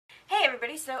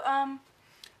everybody. So,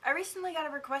 I recently got a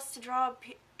request to draw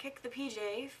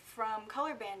KickthePJ from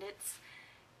Color Bandits,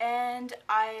 and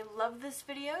I love this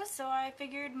video, so I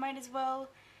figured might as well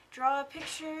draw a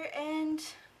picture and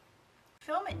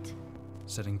film it.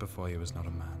 Sitting before you is not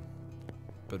a man,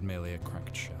 but merely a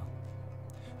cracked shell.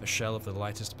 A shell of the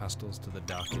lightest pastels to the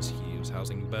darkest hues,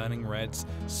 housing burning reds,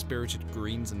 spirited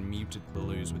greens and muted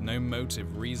blues, with no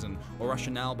motive, reason, or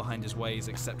rationale behind his ways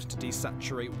except to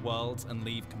desaturate worlds and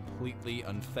leave completely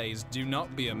unfazed. Do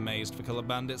not be amazed, for color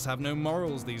bandits have no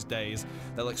morals these days.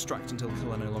 They'll extract until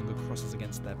color no longer crosses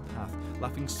against their path,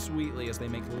 laughing sweetly as they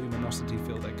make luminosity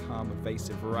feel their calm,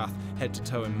 evasive wrath, head to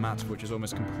toe in matte, which is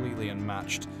almost completely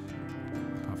unmatched,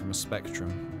 apart from a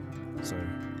spectrum, so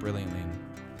brilliantly and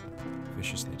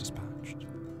viciously dispatched.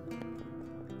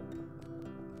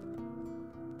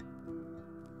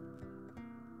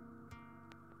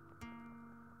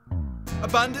 A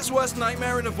bandit's worst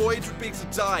nightmare in a voyage would be to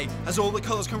die, as all the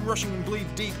colours come rushing and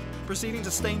bleed deep, proceeding to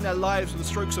stain their lives with the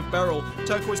strokes of beryl,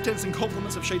 turquoise tints and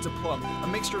complements of shades of plum, a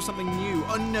mixture of something new,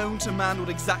 unknown to man what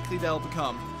exactly they'll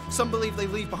become. Some believe they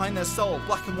leave behind their soul,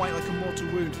 black and white like a mortal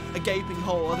wound, a gaping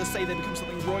hole. Others say they become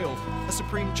something royal, a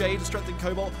supreme jade, a strength in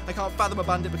cobalt. I can't fathom a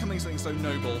bandit becoming something so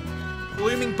noble.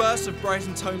 Blooming bursts of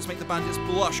brightened tones make the bandits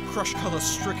blush, crush colour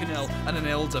stricken ill, and an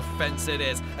ill defence it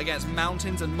is, against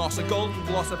mountains and moss, a golden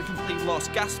gloss at a complete loss,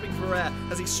 gasping for air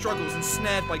as he struggles,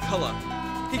 ensnared by colour.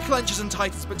 He clenches and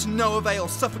tightens, but to no avail,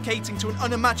 suffocating to an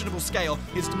unimaginable scale.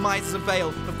 His demise is a veil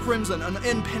of crimson, an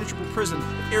impenetrable prison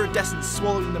of iridescence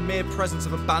swallowing the mere presence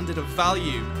of a bandit of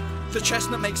value. The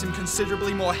chestnut makes him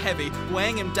considerably more heavy,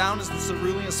 weighing him down as the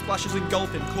cerulean splashes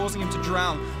engulf him, causing him to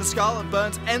drown. The scarlet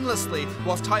burns endlessly,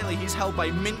 whilst tightly he's held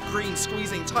by mint green,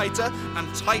 squeezing tighter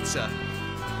and tighter.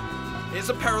 It's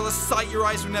a perilous sight your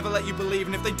eyes would never let you believe,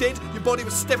 and if they did, your body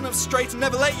would stiffen up straight and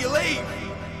never let you leave.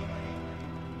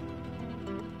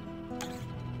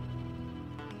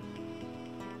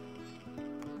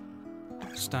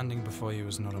 Standing before you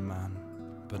is not a man,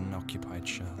 but an occupied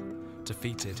shell.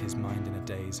 Defeated, his mind in a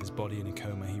daze, his body in a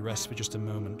coma, he rests for just a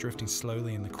moment, drifting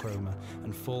slowly in the chroma,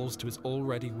 and falls to his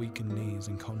already weakened knees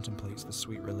and contemplates the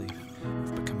sweet relief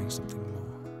of becoming something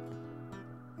more.